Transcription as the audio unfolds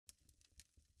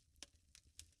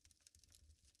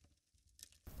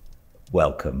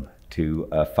Welcome to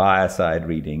a fireside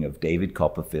reading of David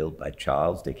Copperfield by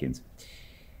Charles Dickens.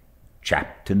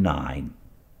 Chapter 9.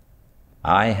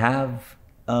 I have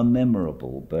a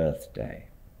memorable birthday.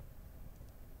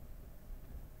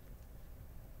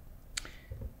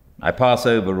 I pass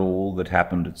over all that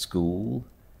happened at school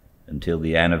until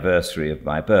the anniversary of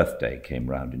my birthday came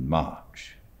round in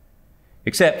March.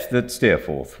 Except that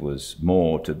Steerforth was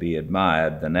more to be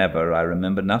admired than ever, I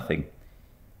remember nothing.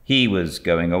 He was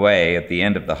going away at the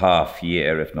end of the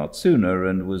half-year, if not sooner,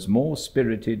 and was more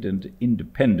spirited and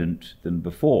independent than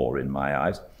before in my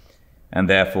eyes, and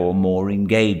therefore more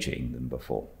engaging than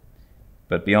before.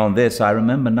 But beyond this, I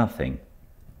remember nothing.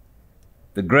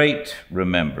 The great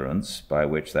remembrance by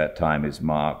which that time is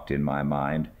marked in my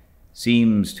mind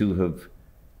seems to have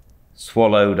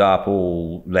swallowed up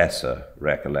all lesser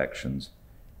recollections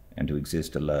and to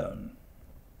exist alone.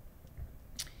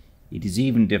 It is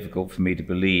even difficult for me to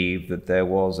believe that there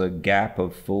was a gap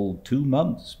of full 2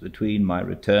 months between my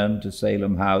return to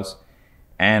Salem House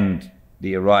and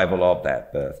the arrival of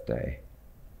that birthday.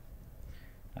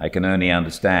 I can only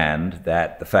understand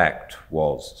that the fact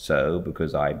was so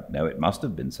because I know it must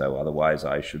have been so, otherwise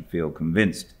I should feel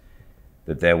convinced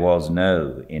that there was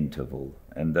no interval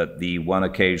and that the one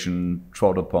occasion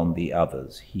trod upon the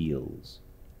other's heels.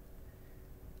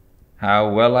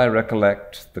 How well I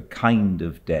recollect the kind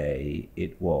of day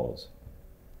it was.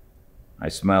 I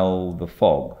smell the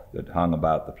fog that hung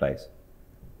about the place.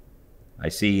 I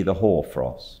see the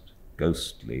hoarfrost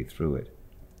ghostly through it.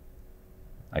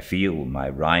 I feel my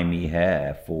rimy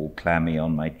hair fall clammy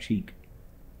on my cheek.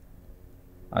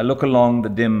 I look along the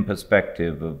dim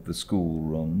perspective of the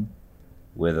schoolroom,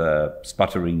 with a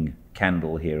sputtering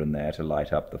candle here and there to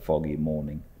light up the foggy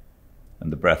morning,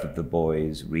 and the breath of the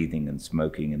boys wreathing and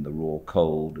smoking in the raw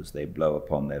cold as they blow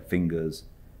upon their fingers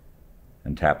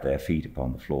and tap their feet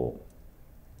upon the floor.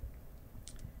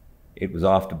 It was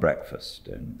after breakfast,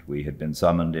 and we had been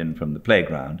summoned in from the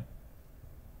playground,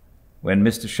 when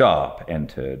Mr. Sharp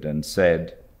entered and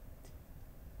said,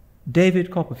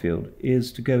 "David Copperfield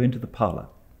is to go into the parlour."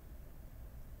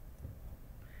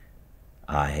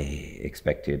 I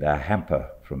expected a hamper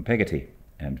from Peggotty,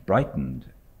 and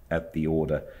brightened at the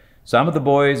order. Some of the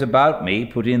boys about me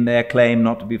put in their claim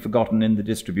not to be forgotten in the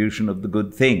distribution of the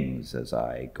good things as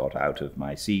I got out of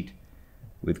my seat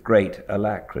with great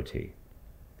alacrity.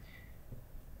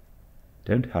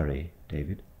 "Don't hurry,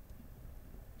 David,"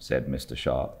 said Mr.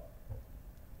 Sharp.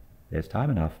 "There's time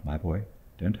enough, my boy.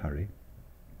 Don't hurry."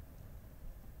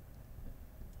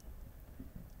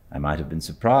 I might have been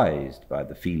surprised by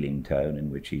the feeling tone in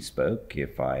which he spoke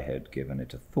if I had given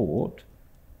it a thought,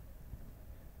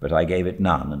 but I gave it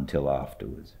none until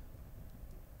afterwards.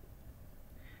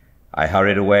 I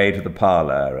hurried away to the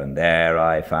parlour, and there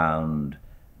I found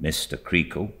Mr.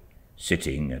 Creakle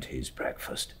sitting at his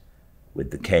breakfast, with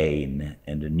the cane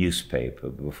and a newspaper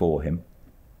before him,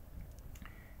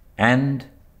 and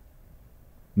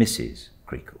Mrs.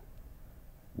 Creakle,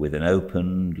 with an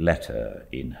opened letter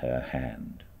in her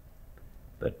hand,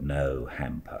 but no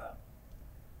hamper.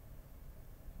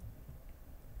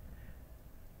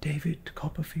 "David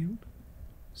Copperfield,"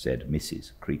 said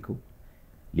Mrs. Creakle,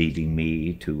 leading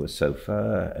me to a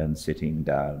sofa and sitting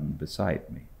down beside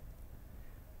me.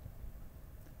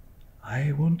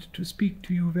 "I want to speak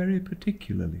to you very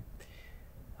particularly.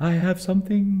 I have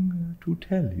something to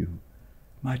tell you,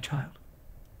 my child."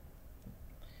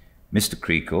 Mr.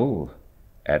 Creakle,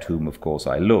 at whom of course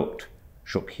I looked,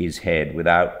 shook his head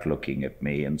without looking at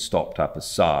me and stopped up a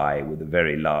sigh with a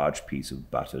very large piece of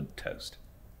buttered toast.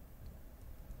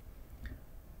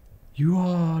 "You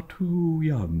are too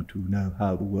young to know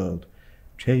how the world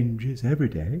changes every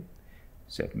day,"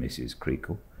 said Mrs.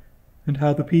 Creakle, "and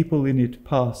how the people in it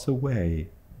pass away.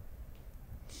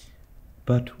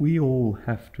 But we all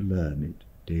have to learn it,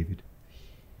 David.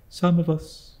 Some of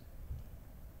us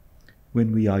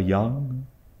when we are young,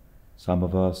 some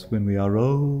of us when we are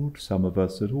old, some of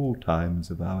us at all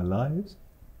times of our lives."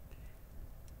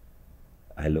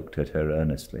 I looked at her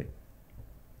earnestly.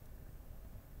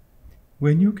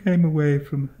 "When you came away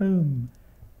from home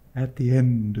at the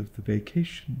end of the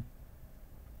vacation,"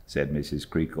 said Mrs.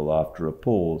 Creakle after a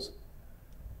pause,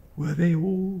 "were they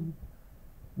all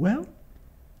well?"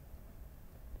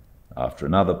 After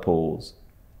another pause,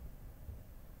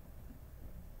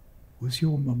 "Was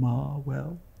your mamma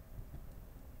well?"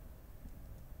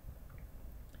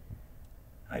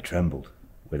 I trembled,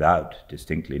 without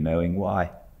distinctly knowing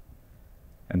why,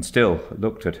 and still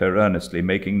looked at her earnestly,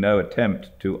 making no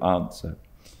attempt to answer.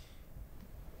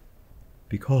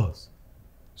 "Because,"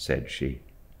 said she,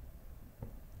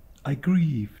 "I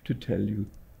grieve to tell you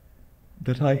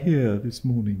that I hear this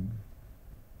morning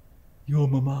Your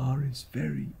mamma is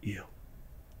very ill.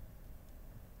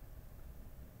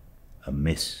 A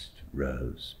mist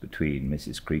rose between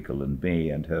Mrs. Creakle and me,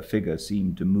 and her figure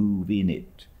seemed to move in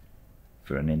it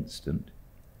for an instant.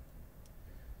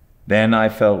 Then I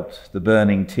felt the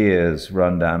burning tears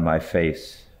run down my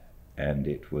face, and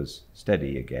it was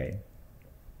steady again.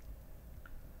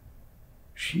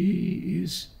 She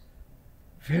is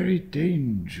very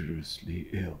dangerously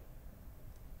ill,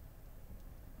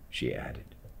 she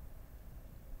added.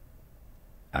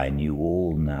 I knew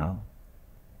all now.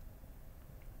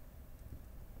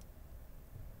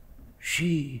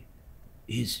 She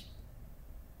is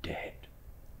dead.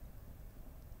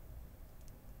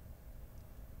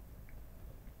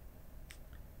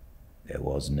 There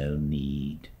was no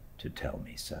need to tell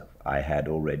me so. I had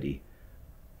already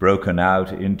broken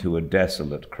out into a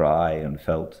desolate cry and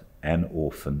felt an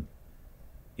orphan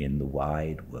in the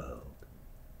wide world.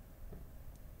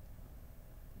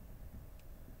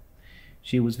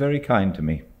 She was very kind to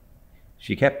me.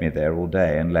 She kept me there all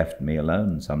day and left me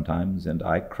alone sometimes, and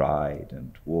I cried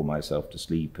and wore myself to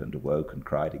sleep and awoke and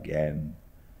cried again.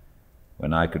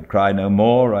 When I could cry no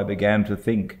more, I began to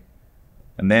think,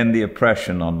 and then the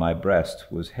oppression on my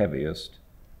breast was heaviest,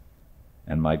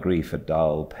 and my grief a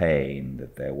dull pain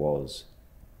that there was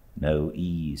no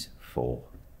ease for.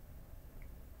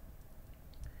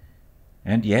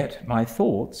 And yet my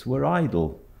thoughts were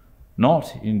idle,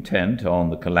 not intent on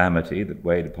the calamity that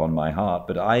weighed upon my heart,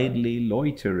 but idly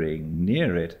loitering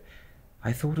near it.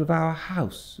 I thought of our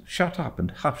house, shut up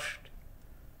and hushed.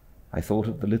 I thought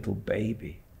of the little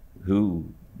baby,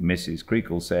 who, Mrs.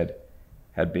 Creakle said,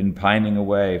 had been pining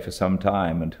away for some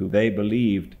time, and who they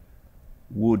believed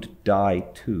would die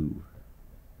too.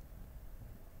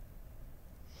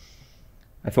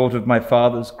 I thought of my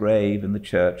father's grave in the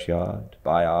churchyard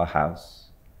by our house,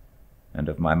 and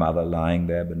of my mother lying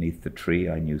there beneath the tree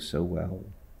I knew so well.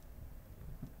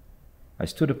 I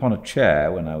stood upon a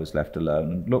chair when I was left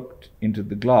alone and looked into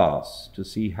the glass to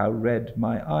see how red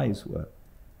my eyes were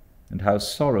and how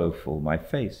sorrowful my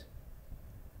face.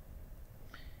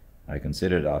 I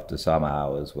considered after some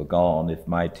hours were gone if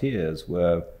my tears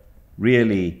were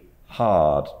really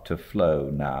hard to flow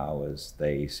now, as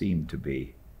they seemed to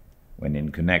be, when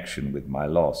in connection with my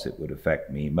loss it would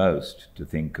affect me most to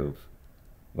think of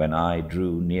when I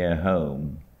drew near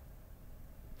home,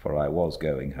 for I was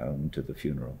going home to the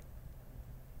funeral.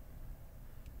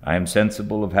 I am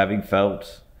sensible of having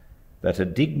felt that a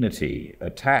dignity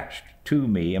attached to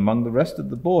me among the rest of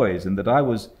the boys, and that I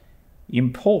was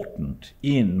important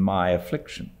in my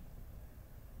affliction.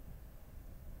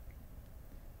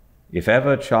 If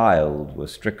ever child were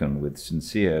stricken with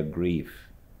sincere grief,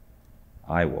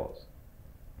 I was.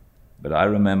 But I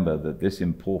remember that this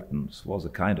importance was a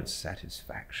kind of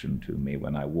satisfaction to me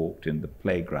when I walked in the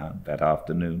playground that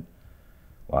afternoon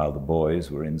while the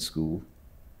boys were in school,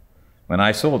 when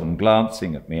I saw them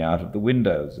glancing at me out of the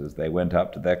windows as they went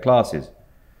up to their classes.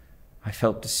 I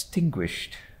felt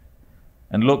distinguished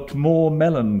and looked more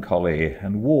melancholy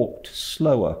and walked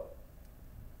slower.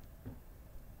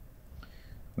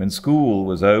 When school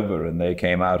was over and they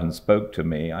came out and spoke to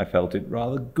me, I felt it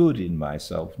rather good in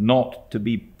myself not to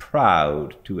be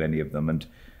proud to any of them and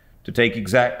to take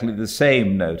exactly the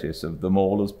same notice of them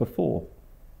all as before.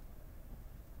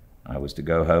 I was to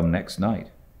go home next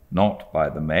night, not by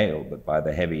the mail, but by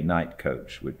the heavy night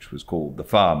coach, which was called the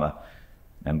Farmer,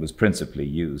 and was principally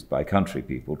used by country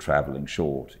people travelling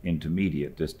short,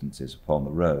 intermediate distances upon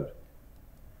the road.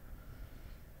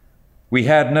 We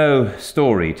had no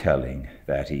story-telling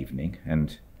that evening,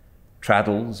 and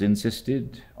Traddles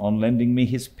insisted on lending me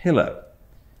his pillow.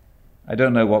 I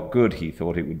don't know what good he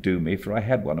thought it would do me, for I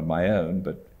had one of my own,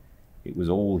 but it was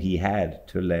all he had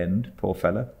to lend, poor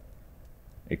fellow,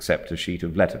 except a sheet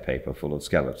of letter paper full of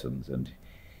skeletons, and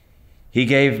he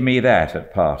gave me that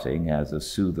at parting as a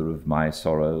soother of my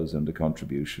sorrows and a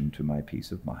contribution to my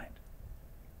peace of mind.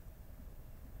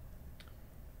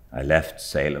 I left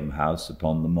Salem House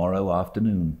upon the morrow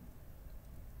afternoon.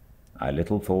 I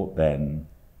little thought then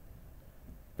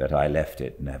that I left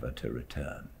it never to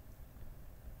return.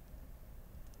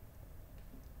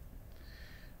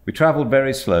 We travelled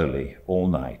very slowly all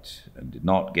night and did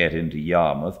not get into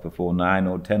Yarmouth before 9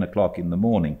 or 10 o'clock in the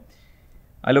morning.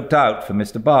 I looked out for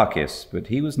Mr. Barkis, but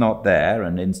he was not there,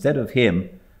 and instead of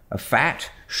him, a fat,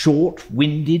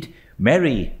 short-winded,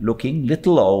 merry-looking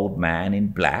little old man in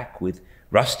black, with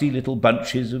rusty little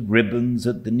bunches of ribbons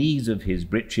at the knees of his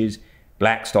breeches,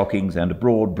 black stockings, and a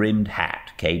broad-brimmed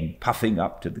hat, came puffing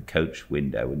up to the coach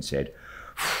window and said,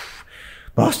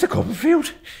 "Master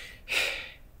Copperfield?"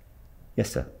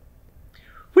 "Yes, sir."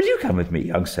 "Will you come with me,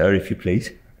 young sir, if you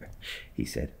please?" he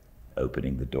said.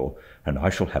 opening the door, "and I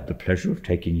shall have the pleasure of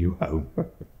taking you home."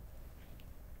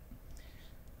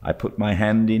 I put my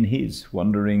hand in his,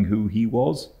 wondering who he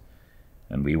was,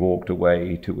 and we walked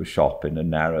away to a shop in a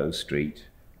narrow street,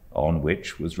 on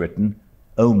which was written,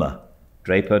 "Omer,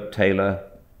 draper, tailor,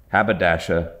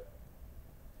 haberdasher,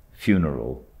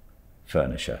 funeral,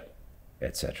 furnisher,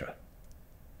 etc."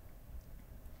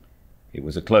 It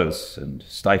was a close and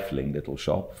stifling little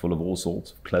shop, full of all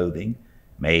sorts of clothing,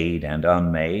 made and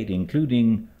unmade,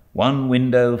 including one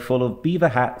window full of beaver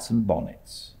hats and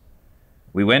bonnets.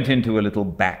 We went into a little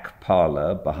back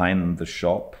parlour behind the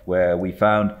shop, where we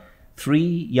found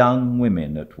 3 young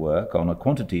women at work on a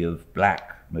quantity of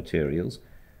black materials,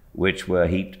 which were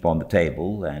heaped upon the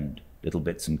table, and little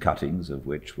bits and cuttings of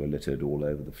which were littered all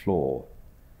over the floor.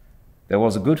 There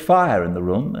was a good fire in the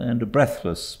room, and a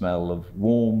breathless smell of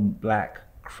warm black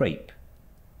crepe.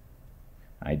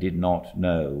 I did not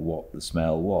know what the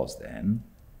smell was then,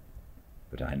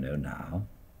 but I know now.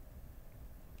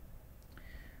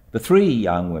 The 3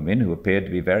 young women, who appeared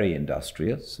to be very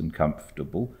industrious and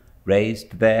comfortable,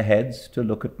 raised their heads to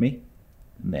look at me,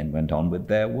 and then went on with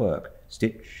their work,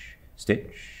 stitch,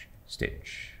 stitch,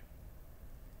 stitch.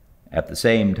 At the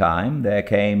same time, there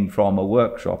came from a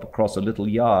workshop across a little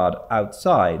yard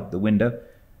outside the window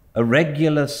a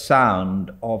regular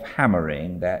sound of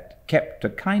hammering that kept a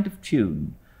kind of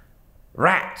tune.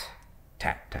 Rat,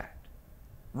 tat, tat,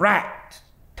 rat,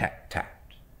 tat,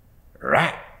 tat,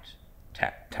 rat,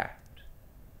 tat, tat,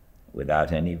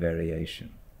 without any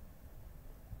variation.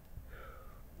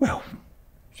 "Well,"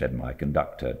 said my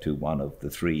conductor to one of the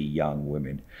 3 young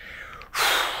women,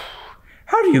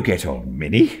 "how do you get on,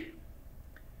 Minnie?"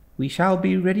 "We shall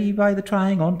be ready by the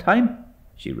trying on time,"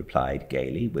 she replied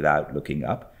gaily, without looking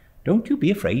up. "Don't you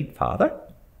be afraid, father."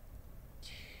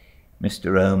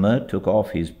 Mr. Omer took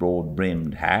off his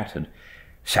broad-brimmed hat and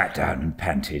sat down and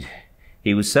panted.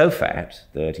 He was so fat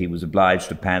that he was obliged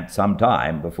to pant some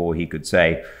time before he could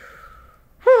say,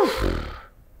 "Whew,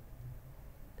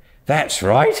 that's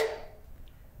right."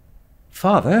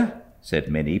 "Father,"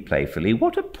 said Minnie playfully,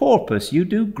 "what a porpoise you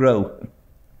do grow."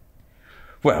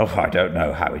 "Well, I don't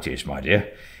know how it is, my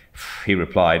dear," he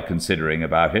replied, considering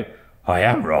about it. "I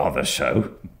am rather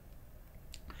so."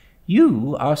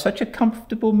 "You are such a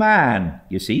comfortable man,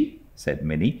 you see," said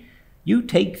Minnie. "You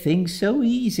take things so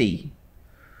easy."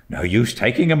 "No use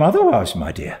taking 'em otherwise,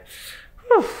 my dear,"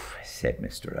 said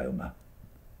Mr. Omer.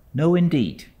 "No,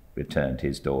 indeed," returned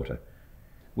his daughter.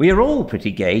 "We are all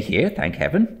pretty gay here, thank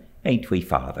heaven, ain't we,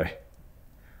 father?"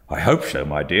 "I hope so,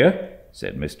 my dear,"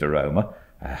 said Mr. Omer.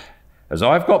 "As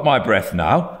I've got my breath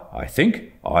now, I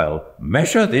think I'll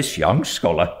measure this young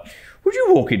scholar. Would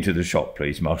you walk into the shop,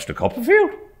 please, Master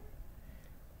Copperfield?"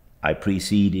 I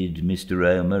preceded Mr.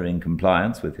 Omer in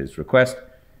compliance with his request,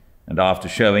 and after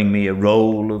showing me a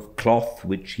roll of cloth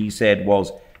which he said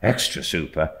was extra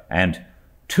super and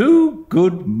too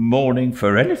good mourning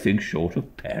for anything short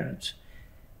of parents,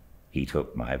 he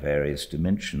took my various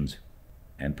dimensions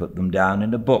and put them down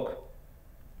in a book.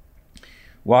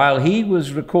 While he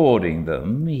was recording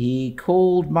them, he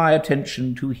called my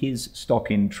attention to his stock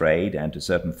in trade and to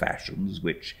certain fashions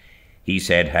which he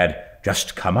said had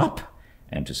just come up,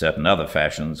 and to certain other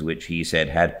fashions which he said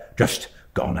had just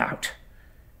gone out.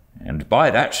 "And by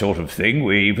that sort of thing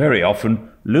we very often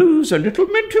lose a little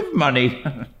mint of money,"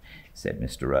 said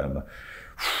Mr. Omer.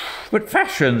 "But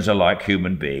fashions are like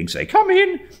human beings. They come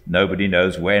in, nobody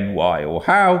knows when, why, or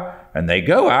how, and they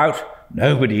go out,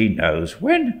 nobody knows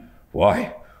when,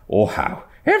 why, or how.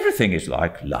 Everything is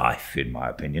like life, in my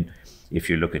opinion, if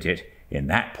you look at it in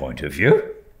that point of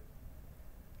view."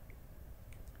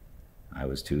 I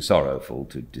was too sorrowful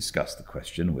to discuss the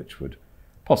question, which would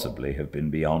possibly have been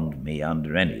beyond me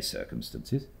under any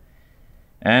circumstances,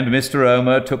 and Mr.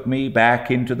 Omer took me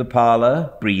back into the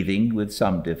parlour, breathing with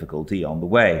some difficulty on the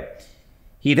way.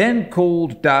 He then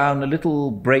called down a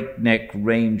little breakneck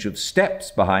range of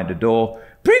steps behind a door,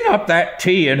 "Bring up that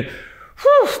tea and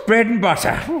bread and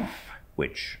butter,"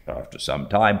 which, after some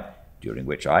time, during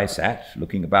which I sat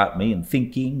looking about me and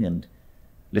thinking and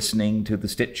listening to the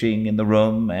stitching in the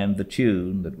room and the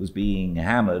tune that was being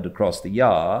hammered across the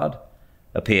yard,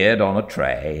 appeared on a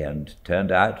tray and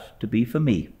turned out to be for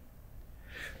me.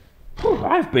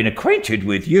 "I've been acquainted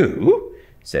with you,"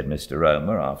 said Mr.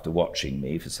 Omer, after watching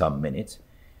me for some minutes,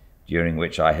 during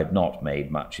which I had not made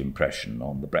much impression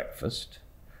on the breakfast,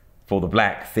 for the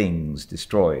black things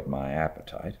destroyed my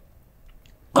appetite.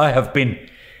 "I have been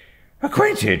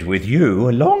acquainted with you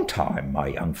a long time, my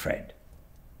young friend."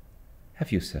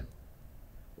 "Have you, sir?"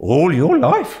 "All your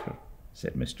life,"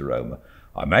 said Mr. Omer.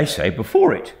 "I may say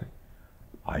before it.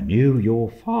 I knew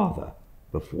your father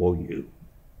before you."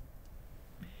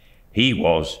 He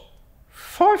was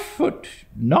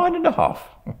 5'9½",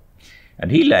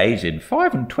 and he lays in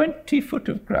 25 foot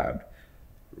of ground.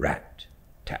 Rat,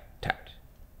 tat, tat,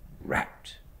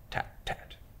 rat, tat,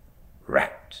 tat,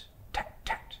 rat, tat,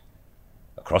 tat,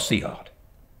 across the yard.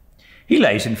 He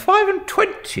lays in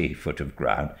 25 foot of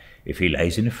ground. If he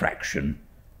lays in a fraction,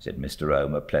 said Mr.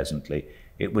 Omer pleasantly.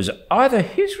 It was either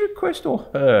his request or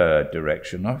her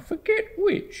direction, I forget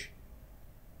which.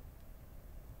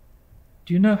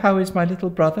 Do you know how is my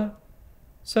little brother,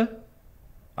 sir?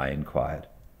 I inquired.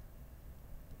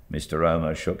 Mr.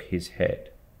 Omer shook his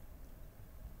head.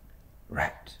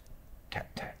 Rat,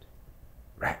 tat, tat,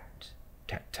 rat,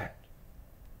 tat, tat,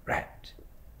 rat,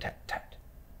 tat, tat.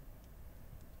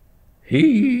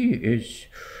 He is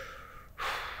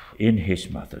in his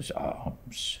mother's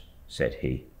arms, said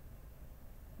he.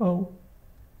 Oh,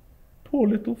 poor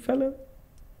little fellow.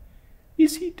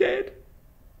 Is he dead?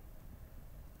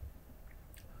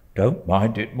 Don't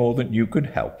mind it more than you can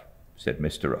help, said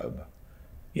Mr. Omer.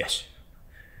 Yes,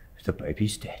 the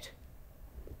baby's dead.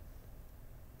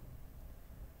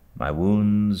 My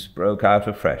wounds broke out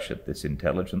afresh at this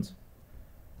intelligence.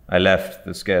 I left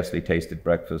the scarcely tasted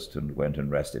breakfast and went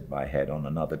and rested my head on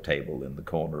another table in the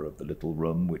corner of the little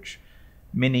room, which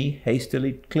Minnie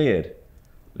hastily cleared,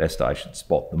 lest I should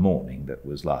spot the morning that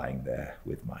was lying there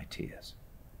with my tears.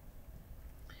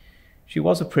 She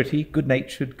was a pretty,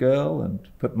 good-natured girl, and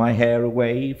put my hair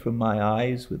away from my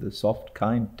eyes with a soft,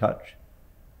 kind touch.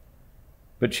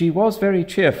 But she was very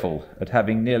cheerful at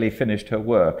having nearly finished her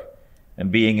work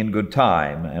and being in good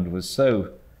time, and was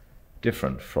so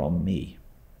different from me.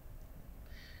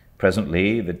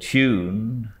 Presently the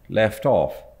tune left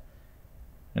off,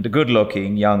 and a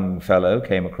good-looking young fellow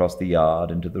came across the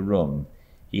yard into the room.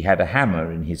 He had a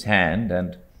hammer in his hand,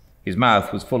 and his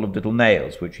mouth was full of little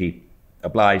nails, which he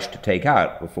obliged to take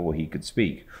out before he could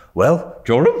speak. Well,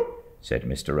 Joram, said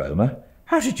Mr. Omer,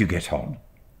 how did you get on?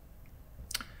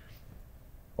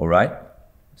 All right,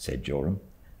 said Joram.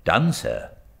 Done,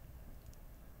 sir.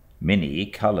 Minnie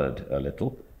coloured a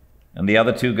little, and the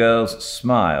other two girls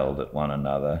smiled at one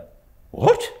another.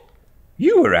 What?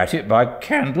 You were at it by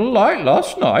candlelight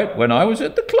last night when I was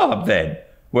at the club, then,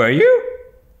 were you?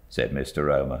 Said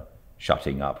Mr. Omer,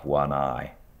 shutting up one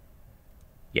eye.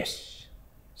 Yes,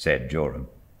 said Joram.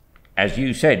 As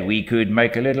you said, we could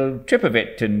make a little trip of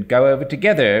it and go over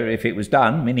together if it was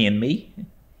done, Minnie and me.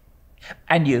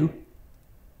 And you?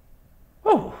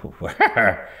 Oh,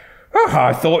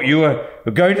 I thought you were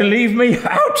going to leave me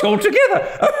out altogether,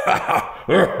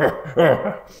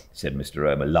 said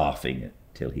Mr. Omer, laughing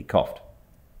till he coughed.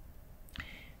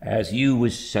 As you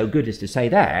was so good as to say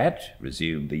that,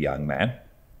 resumed the young man,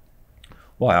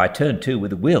 why, I turned to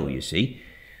with a will, you see.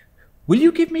 Will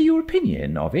you give me your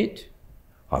opinion of it?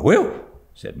 I will,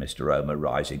 said Mr. Omer,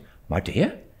 rising. My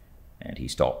dear? And he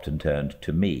stopped and turned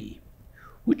to me.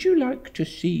 Would you like to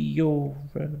see your...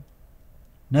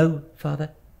 No,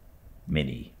 father,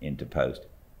 Minnie interposed.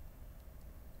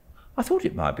 I thought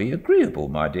it might be agreeable,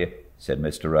 my dear, said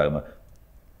Mr. Omer.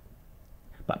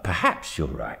 But perhaps you're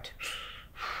right.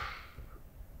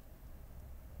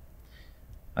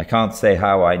 I can't say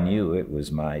how I knew it was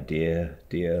my dear,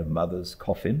 dear mother's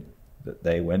coffin that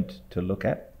they went to look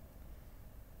at.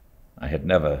 I had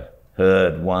never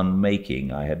heard one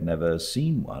making. I had never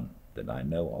seen one that I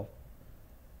know of.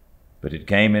 But it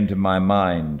came into my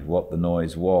mind what the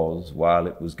noise was while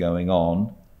it was going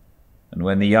on, and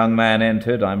when the young man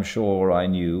entered, I'm sure I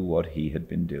knew what he had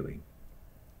been doing.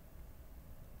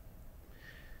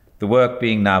 The work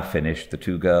being now finished, the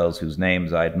two girls whose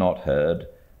names I had not heard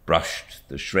brushed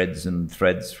the shreds and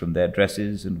threads from their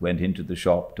dresses and went into the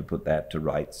shop to put that to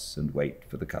rights and wait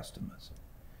for the customers.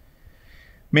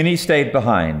 Minnie stayed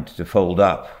behind to fold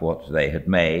up what they had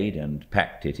made and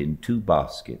packed it in 2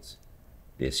 baskets.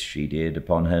 This she did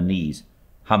upon her knees,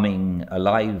 humming a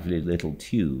lively little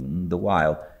tune, the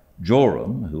while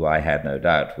Joram, who I had no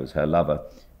doubt was her lover,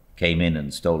 came in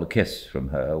and stole a kiss from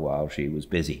her while she was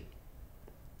busy.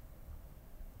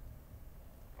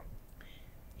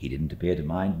 He didn't appear to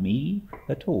mind me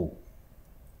at all,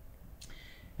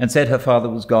 and said her father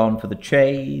was gone for the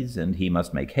chaise, and he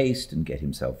must make haste and get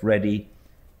himself ready.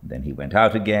 Then he went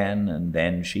out again, and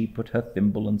then she put her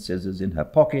thimble and scissors in her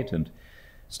pocket and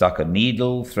stuck a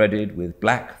needle threaded with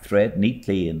black thread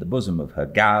neatly in the bosom of her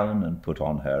gown, and put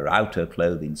on her outer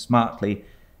clothing smartly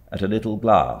at a little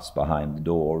glass behind the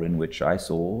door, in which I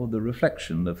saw the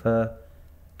reflection of her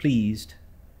pleased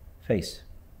face.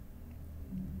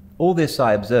 All this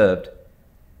I observed,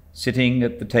 sitting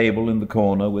at the table in the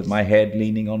corner with my head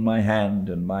leaning on my hand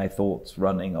and my thoughts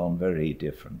running on very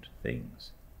different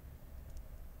things.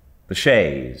 The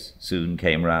chaise soon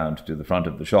came round to the front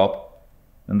of the shop,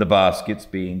 and the baskets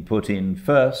being put in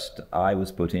first, I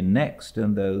was put in next,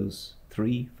 and those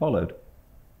three followed.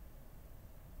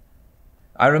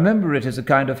 I remember it as a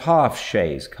kind of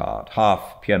half-chaise cart,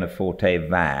 half pianoforte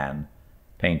van,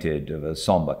 painted of a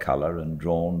sombre colour and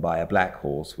drawn by a black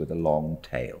horse with a long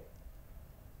tail.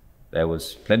 There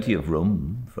was plenty of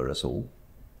room for us all.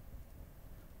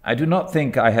 I do not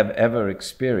think I have ever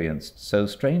experienced so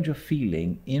strange a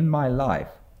feeling in my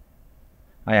life.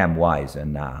 I am wiser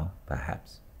now,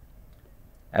 perhaps,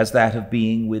 as that of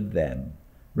being with them,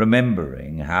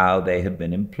 remembering how they had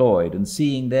been employed and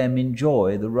seeing them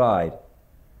enjoy the ride.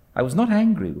 I was not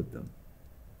angry with them.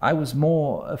 I was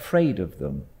more afraid of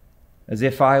them, as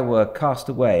if I were cast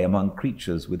away among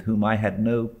creatures with whom I had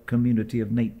no community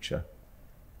of nature.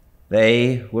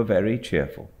 They were very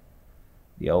cheerful.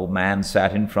 The old man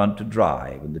sat in front to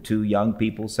drive, and the two young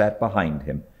people sat behind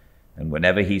him, and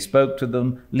whenever he spoke to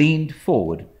them, leaned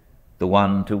forward, the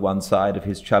one to one side of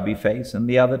his chubby face, and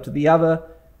the other to the other,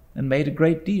 and made a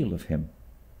great deal of him.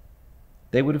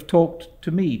 They would have talked to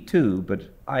me too,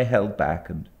 but I held back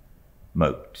and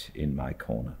moped in my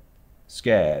corner,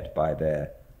 scared by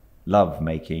their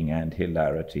love-making and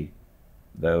hilarity,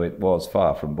 though it was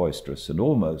far from boisterous, and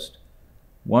almost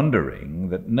wondering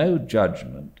that no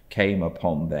judgment came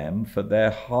upon them for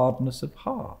their hardness of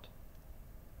heart.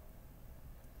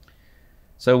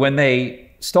 So when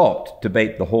they stopped to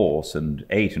bait the horse and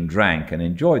ate and drank and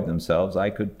enjoyed themselves, I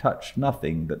could touch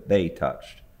nothing that they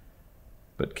touched,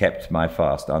 but kept my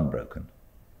fast unbroken.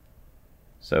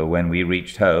 So when we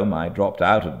reached home, I dropped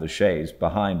out of the chaise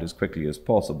behind as quickly as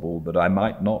possible, that I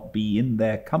might not be in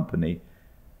their company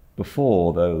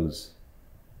before those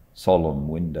solemn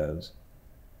windows,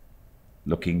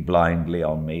 looking blindly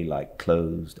on me like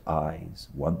closed eyes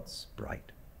once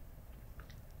bright.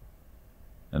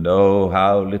 And oh,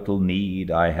 how little need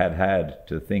I had had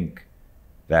to think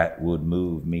that would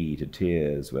move me to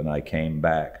tears when I came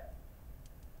back,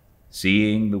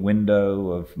 seeing the window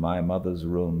of my mother's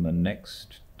room, and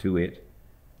next to it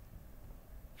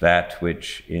that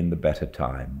which in the better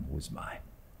time was mine.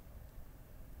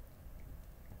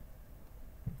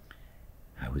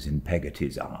 I was in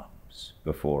Peggotty's arms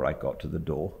before I got to the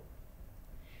door,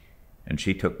 and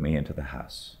she took me into the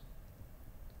house.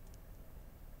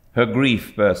 Her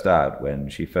grief burst out when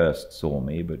she first saw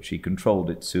me, but she controlled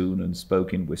it soon and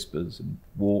spoke in whispers and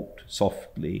walked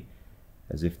softly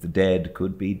as if the dead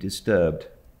could be disturbed.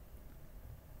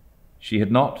 She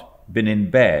had not been in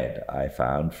bed, I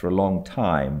found, for a long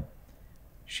time.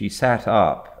 She sat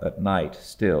up at night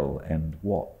still and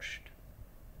watched.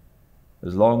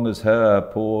 As long as her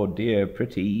poor dear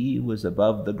pretty was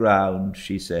above the ground,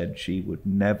 she said she would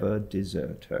never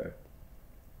desert her.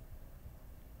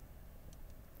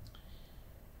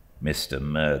 Mr.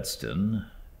 Murdstone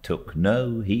took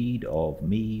no heed of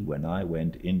me when I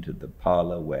went into the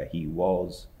parlour where he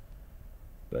was,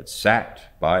 but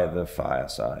sat by the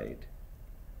fireside,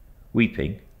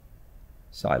 weeping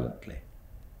silently,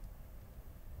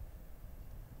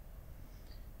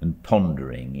 and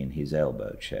pondering in his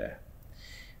elbow-chair.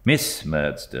 Miss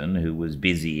Murdstone, who was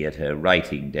busy at her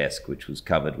writing desk, which was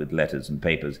covered with letters and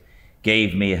papers,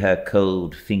 gave me her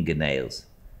cold fingernails,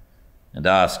 and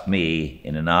asked me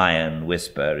in an iron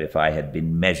whisper if I had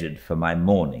been measured for my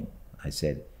mourning. I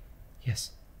said,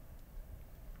 "Yes."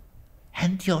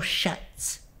 "And your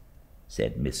shirts,"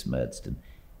 said Miss Murdstone.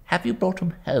 "Have you brought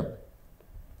 'em home?"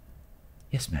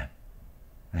 "Yes, ma'am.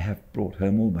 I have brought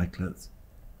home all my clothes."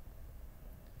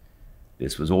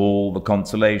 This was all the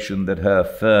consolation that her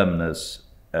firmness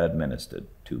administered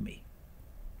to me.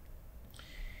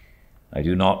 I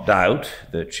do not doubt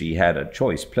that she had a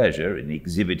choice pleasure in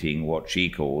exhibiting what she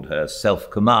called her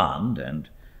self-command, and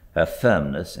her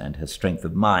firmness, and her strength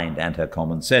of mind, and her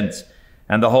common sense,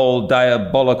 and the whole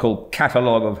diabolical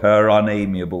catalogue of her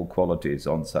unamiable qualities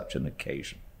on such an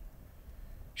occasion.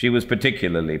 She was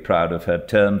particularly proud of her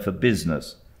turn for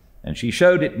business, and she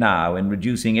showed it now in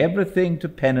reducing everything to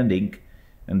pen and ink,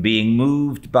 and being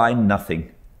moved by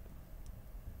nothing.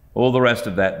 All the rest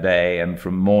of that day, and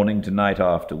from morning to night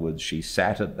afterwards, she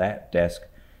sat at that desk,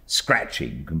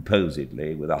 scratching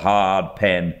composedly with a hard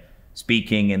pen,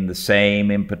 speaking in the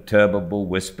same imperturbable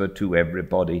whisper to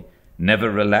everybody, never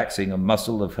relaxing a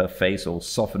muscle of her face or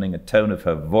softening a tone of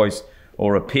her voice,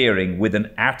 or appearing with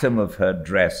an atom of her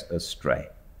dress astray.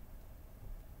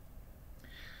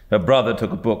 Her brother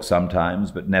took a book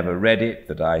sometimes, but never read it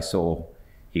that I saw.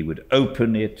 He would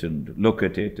open it and look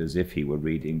at it as if he were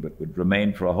reading, but would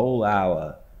remain for a whole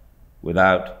hour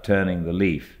without turning the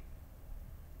leaf,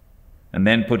 and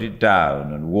then put it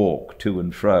down and walk to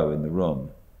and fro in the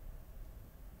room.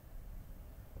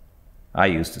 I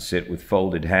used to sit with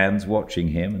folded hands watching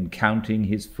him and counting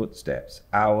his footsteps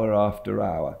hour after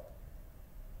hour.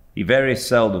 He very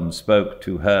seldom spoke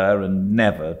to her and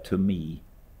never to me.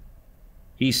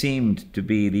 He seemed to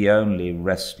be the only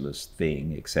restless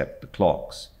thing, except the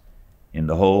clocks, in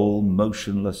the whole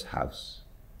motionless house.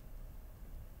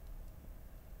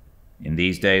 In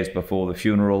these days before the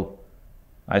funeral,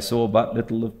 I saw but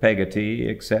little of Peggotty,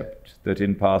 except that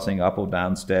in passing up or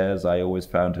downstairs I always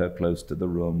found her close to the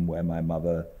room where my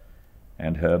mother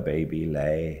and her baby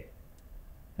lay,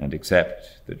 and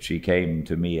except that she came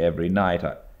to me every night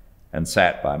and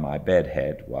sat by my bed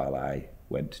head while I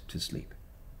went to sleep.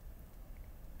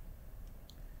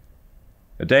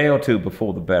 A day or two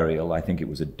before the burial, I think it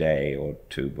was a day or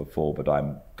two before, but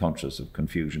I'm conscious of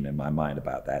confusion in my mind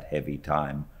about that heavy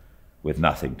time with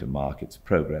nothing to mark its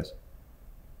progress,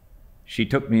 she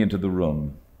took me into the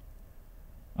room.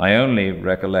 I only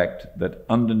recollect that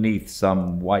underneath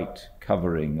some white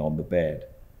covering on the bed,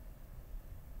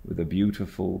 with a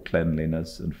beautiful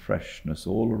cleanliness and freshness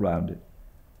all around it,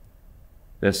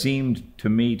 there seemed to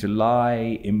me to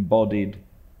lie embodied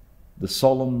the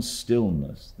solemn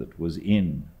stillness that was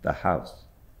in the house,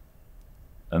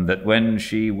 and that when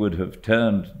she would have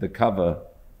turned the cover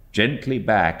gently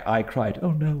back, I cried,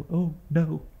 "Oh no, oh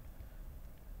no,"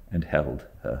 and held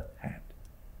her hand.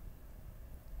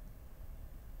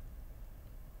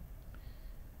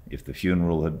 If the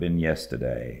funeral had been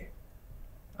yesterday,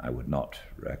 I would not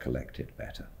recollect it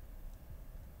better.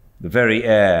 The very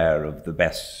air of the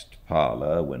best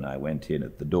parlour when I went in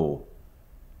at the door,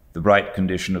 the bright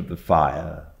condition of the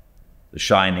fire, the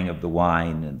shining of the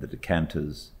wine in the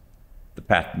decanters, the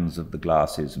patterns of the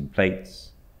glasses and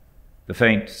plates, the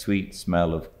faint sweet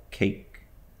smell of cake,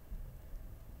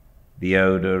 the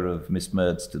odour of Miss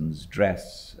Murdstone's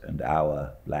dress and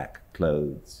our black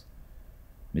clothes.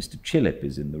 Mr. Chillip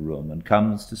is in the room and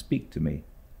comes to speak to me.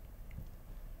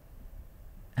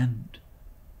 "And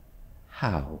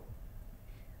how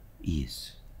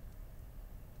is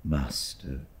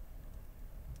Master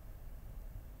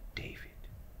David?"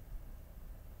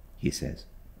 he says,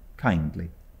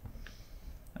 kindly.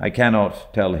 I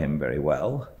cannot tell him very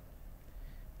well.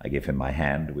 I give him my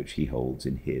hand, which he holds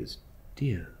in his.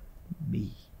 "Dear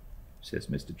me," says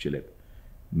Mr. Chillip,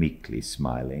 meekly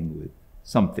smiling, with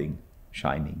something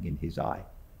shining in his eye.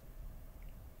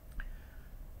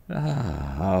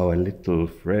 "Our little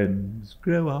friends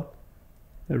grow up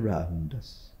around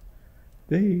us.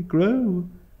 They grow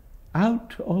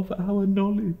out of our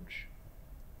knowledge.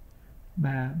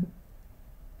 Ma'am."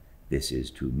 This is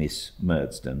to Miss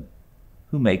Murdstone,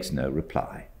 who makes no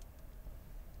reply.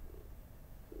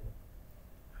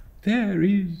 "There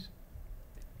is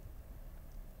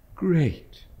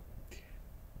great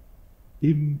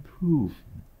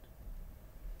improvement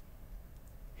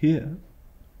here,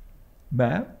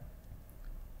 ma'am,"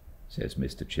 says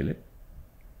Mr. Chillip.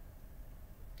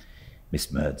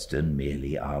 Miss Murdstone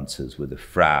merely answers with a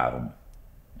frown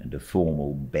and a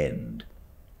formal bend.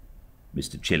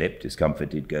 Mr. Chillip,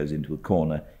 discomfited, goes into a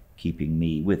corner, keeping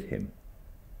me with him,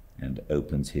 and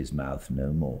opens his mouth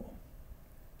no more.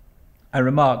 I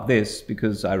remark this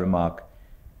because I remark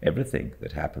everything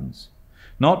that happens,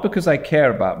 not because I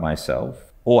care about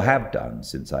myself, or have done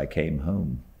since I came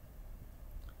home.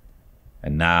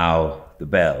 And now the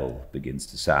bell begins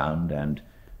to sound, and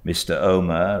Mr.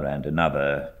 Omer and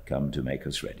another come to make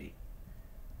us ready.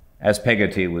 As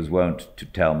Peggotty was wont to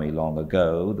tell me long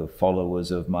ago, the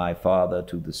followers of my father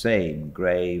to the same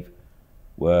grave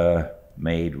were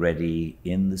made ready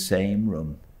in the same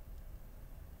room.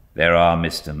 There are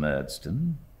Mr.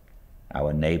 Murdstone,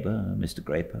 our neighbour, Mr.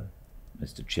 Graper,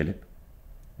 Mr. Chillip,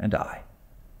 and I.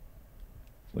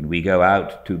 When we go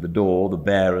out to the door, the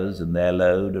bearers and their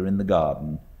load are in the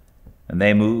garden, and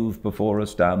they move before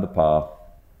us down the path,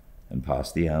 and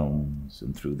past the elms,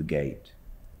 and through the gate,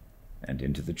 and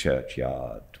into the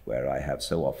churchyard, where I have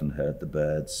so often heard the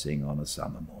birds sing on a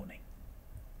summer morning.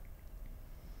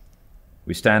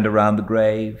 We stand around the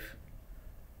grave.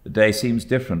 The day seems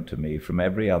different to me from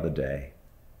every other day,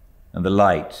 and the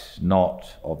light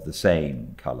not of the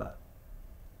same colour,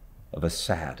 of a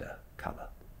sadder colour.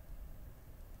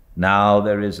 Now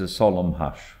there is a solemn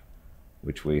hush,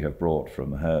 which we have brought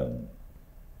from home,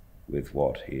 with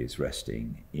what is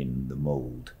resting in the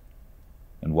mould.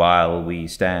 And while we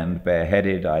stand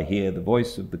bareheaded, I hear the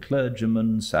voice of the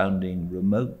clergyman sounding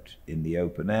remote in the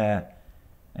open air,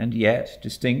 and yet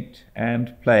distinct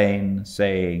and plain,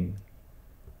 saying,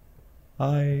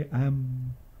 "I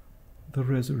am the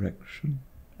resurrection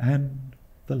and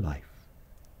the life,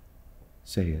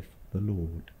 saith the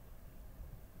Lord."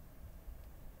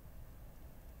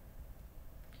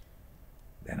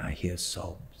 Then I hear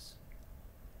sobs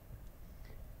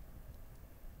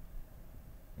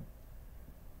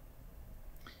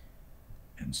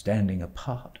and standing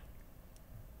apart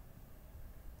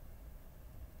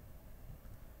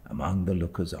among the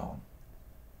lookers-on,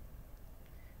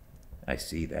 I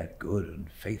see that good and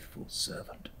faithful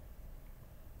servant,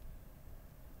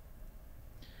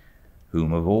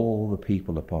 whom of all the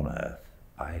people upon earth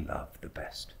I love the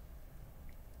best,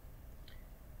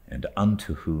 and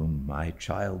unto whom my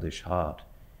childish heart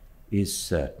is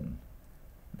certain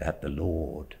that the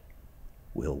Lord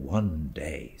will one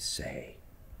day say,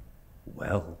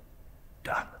 "Well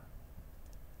done."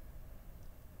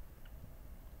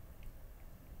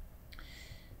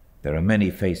 There are many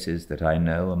faces that I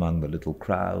know among the little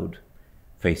crowd,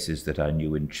 faces that I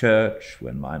knew in church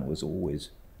when mine was always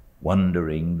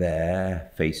wandering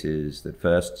there, faces that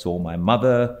first saw my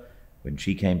mother when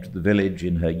she came to the village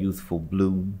in her youthful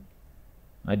bloom.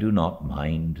 I do not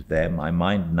mind them, I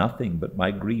mind nothing but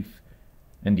my grief,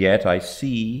 and yet I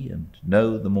see and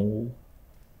know them all,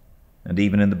 and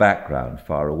even in the background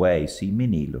far away see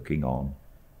Minnie looking on,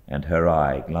 and her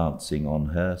eye glancing on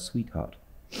her sweetheart,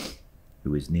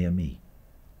 who is near me.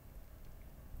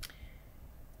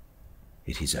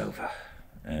 It is over,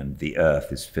 and the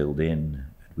earth is filled in,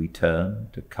 and we turn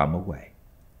to come away.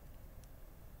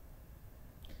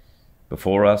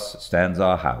 Before us stands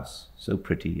our house, so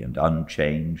pretty and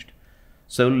unchanged,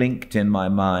 so linked in my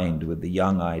mind with the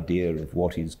young idea of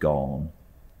what is gone,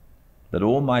 that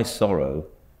all my sorrow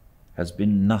has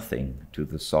been nothing to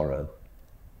the sorrow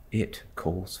it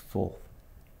calls forth.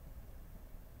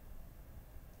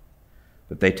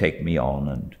 But they take me on,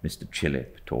 and Mr.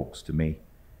 Chillip talks to me,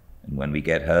 and when we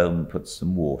get home puts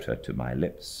some water to my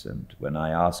lips, and when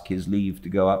I ask his leave to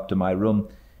go up to my room,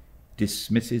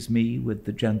 dismisses me with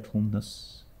the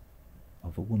gentleness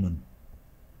of a woman.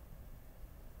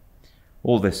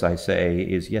 All this, I say,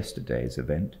 is yesterday's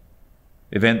event.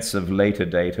 Events of later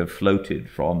date have floated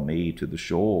from me to the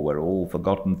shore where all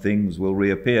forgotten things will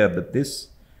reappear, but this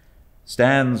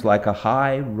stands like a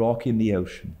high rock in the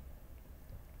ocean.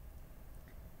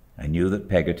 I knew that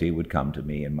Peggotty would come to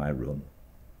me in my room.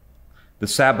 The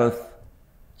Sabbath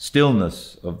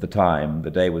stillness of the time, the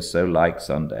day was so like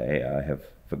Sunday, I have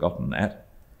forgotten that,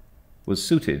 was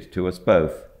suited to us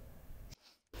both.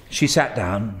 She sat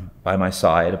down by my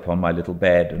side upon my little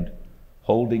bed, and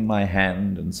holding my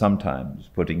hand and sometimes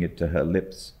putting it to her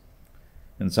lips,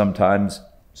 and sometimes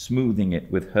smoothing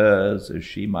it with hers as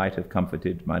she might have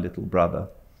comforted my little brother,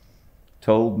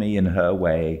 told me in her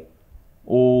way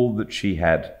all that she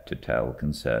had to tell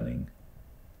concerning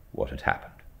what had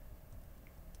happened.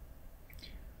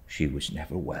 "She was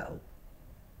never well,"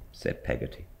 said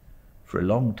Peggotty, "for a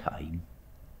long time.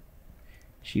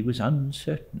 She was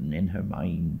uncertain in her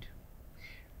mind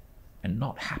and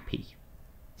not happy.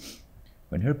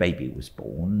 When her baby was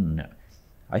born,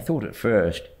 I thought at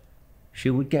first she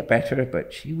would get better,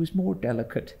 but she was more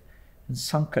delicate and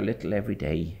sunk a little every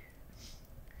day.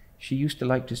 She used to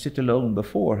like to sit alone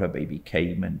before her baby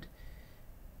came, and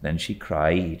then she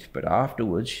cried, but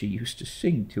afterwards she used to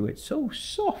sing to it so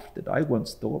soft that I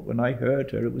once thought when I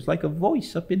heard her it was like a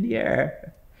voice up in the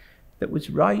air that was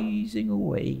rising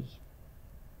away.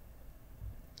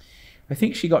 I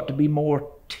think she got to be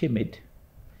more timid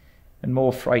and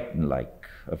more frightened-like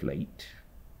of late,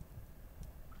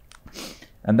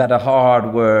 and that a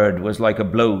hard word was like a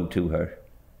blow to her.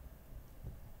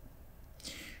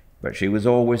 But she was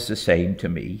always the same to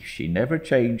me. She never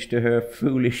changed to her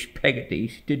foolish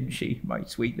Peggotty, didn't she, my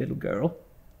sweet little girl?"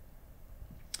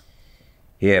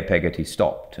 Here Peggotty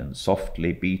stopped and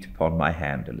softly beat upon my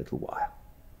hand a little while.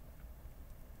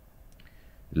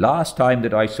 "The last time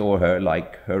that I saw her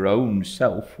like her own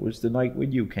self was the night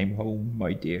when you came home,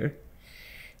 my dear.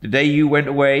 The day you went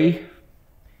away,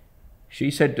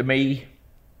 she said to me,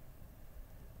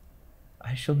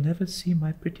 'I shall never see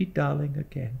my pretty darling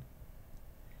again.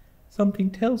 Something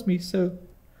tells me so,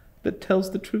 that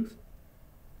tells the truth.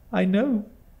 I know.'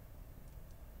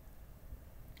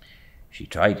 She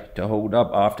tried to hold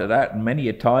up after that, and many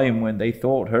a time when they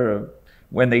told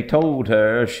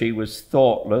her she was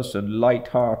thoughtless and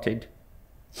light-hearted,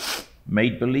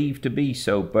 made believe to be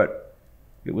so, but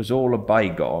it was all a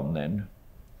bygone then.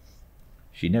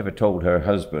 She never told her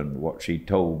husband what she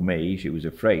told me. She was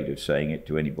afraid of saying it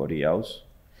to anybody else,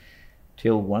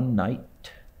 till one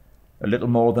night, a little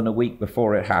more than a week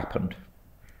before it happened,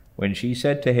 when she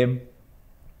said to him,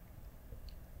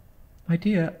 'My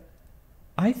dear,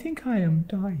 I think I am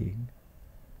dying.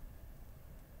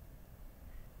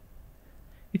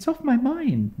 It's off my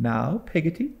mind now,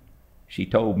 Peggotty,' she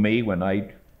told me when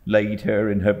I laid her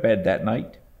in her bed that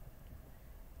night.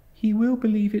 'He will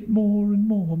believe it more and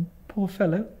more, poor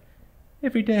fellow,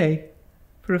 every day,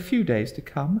 for a few days to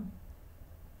come,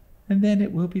 and then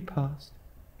it will be past.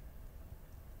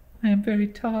 I am very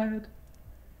tired.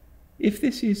 If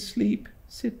this is sleep,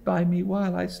 sit by me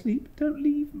while I sleep. Don't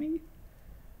leave me.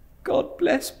 God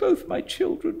bless both my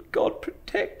children. God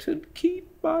protect and keep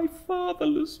my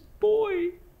fatherless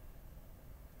boy."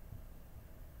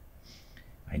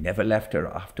 "I never left her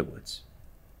afterwards,"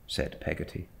 said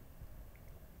Peggotty.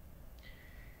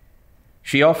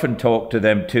 "She often talked to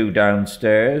them two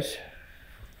downstairs,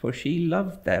 for she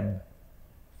loved them.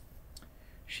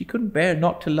 She couldn't bear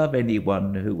not to love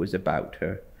anyone who was about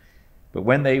her, but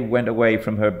when they went away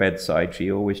from her bedside, she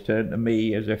always turned to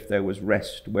me as if there was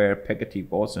rest where Peggotty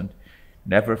was, and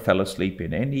never fell asleep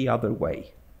in any other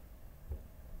way.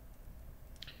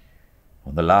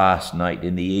 On the last night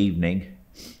in the evening,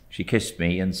 she kissed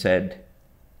me and said,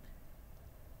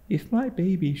 'If my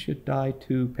baby should die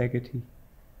too, Peggotty,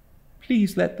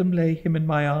 please let them lay him in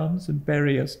my arms and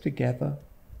bury us together.'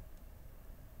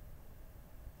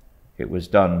 It was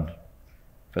done,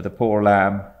 for the poor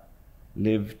lamb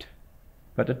lived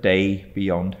but a day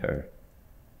beyond her.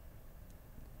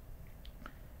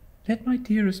 'Let my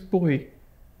dearest boy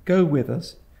go with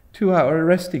us to our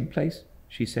resting place,'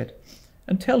 she said,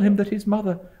 'and tell him that his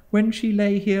mother, when she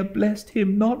lay here, blessed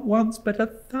him not once but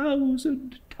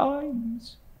 1,000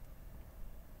 times.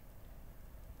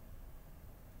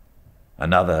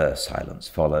 Another silence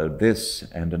followed, this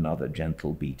and another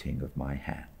gentle beating of my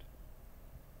hand.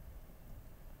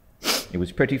 "It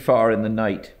was pretty far in the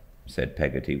night," said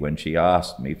Peggotty, "when she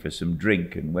asked me for some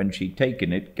drink, and when she'd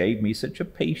taken it, gave me such a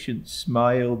patient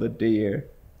smile, the dear.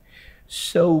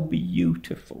 So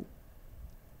beautiful.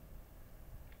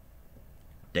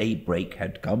 Daybreak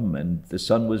had come, and the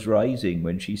sun was rising,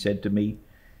 when she said to me,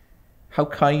 'How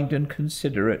kind and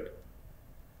considerate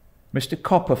Mr.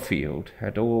 Copperfield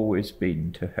had always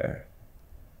been to her,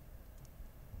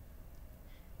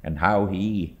 and how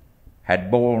he had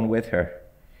borne with her,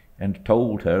 and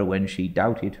told her when she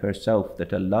doubted herself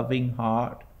that a loving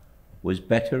heart was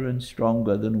better and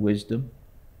stronger than wisdom,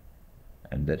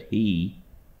 and that he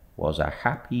was a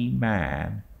happy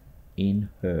man in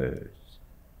hers.'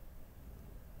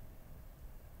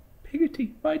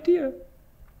 'Peggotty, my dear,'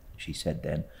 she said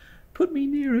then, 'put me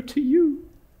nearer to you,'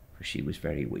 for she was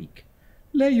very weak.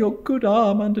 'Lay your good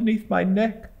arm underneath my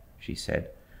neck,' she said,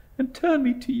 'and turn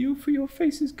me to you, for your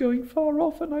face is going far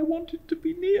off, and I want it to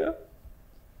be near.'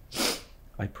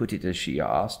 I put it as she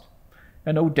asked,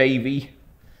 and oh, Davy,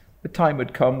 the time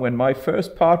had come when my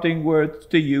first parting words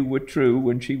to you were true,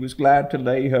 when she was glad to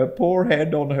lay her poor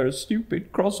head on her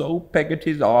stupid, cross old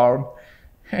Peggotty's arm,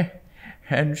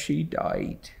 and she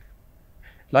died,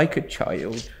 like a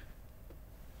child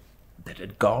that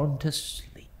had gone to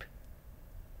sleep."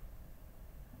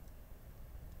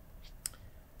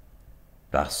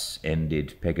 Thus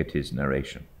ended Peggotty's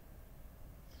narration.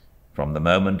 From the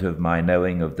moment of my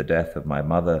knowing of the death of my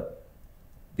mother,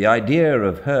 the idea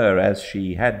of her as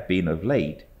she had been of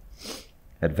late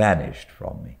had vanished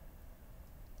from me.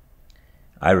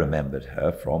 I remembered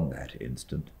her from that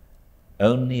instant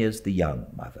only as the young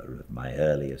mother of my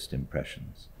earliest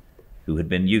impressions, who had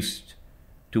been used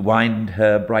to wind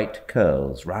her bright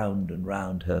curls round and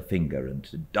round her finger and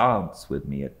to dance with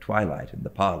me at twilight in the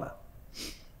parlour.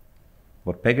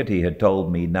 What Peggotty had told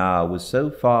me now was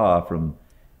so far from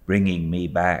bringing me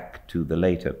back to the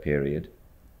later period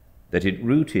that it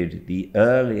rooted the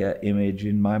earlier image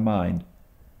in my mind.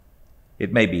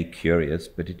 It may be curious,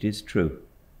 but it is true.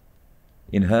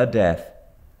 In her death,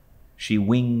 she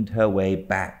winged her way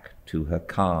back to her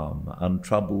calm,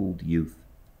 untroubled youth,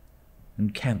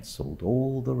 and cancelled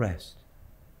all the rest.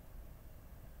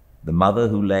 The mother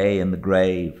who lay in the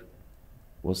grave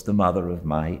was the mother of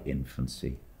my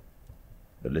infancy.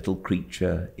 The little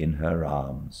creature in her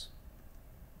arms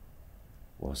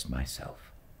was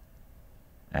myself,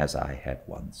 as I had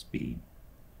once been,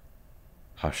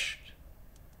 hushed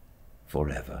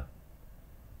forever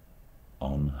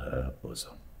on her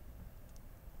bosom.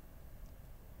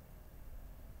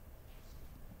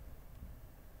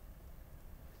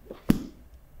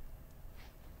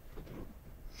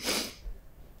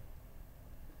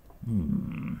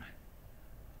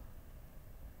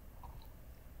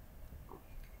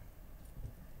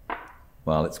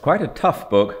 Well, it's quite a tough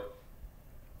book,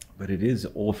 but it is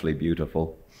awfully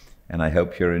beautiful, and I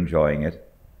hope you're enjoying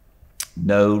it.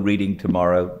 No reading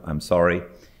tomorrow, I'm sorry,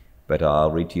 but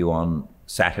I'll read to you on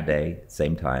Saturday,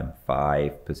 same time,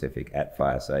 5 Pacific at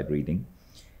Fireside Reading.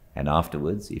 And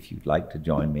afterwards, if you'd like to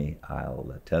join me,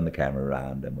 I'll turn the camera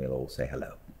around and we'll all say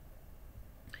hello.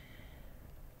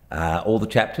 All the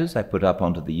chapters I put up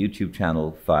onto the YouTube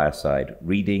channel, Fireside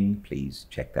Reading. Please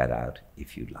check that out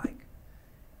if you'd like.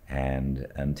 And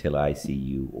until I see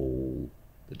you all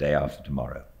the day after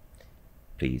tomorrow,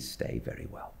 please stay very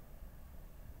well.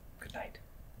 Good night.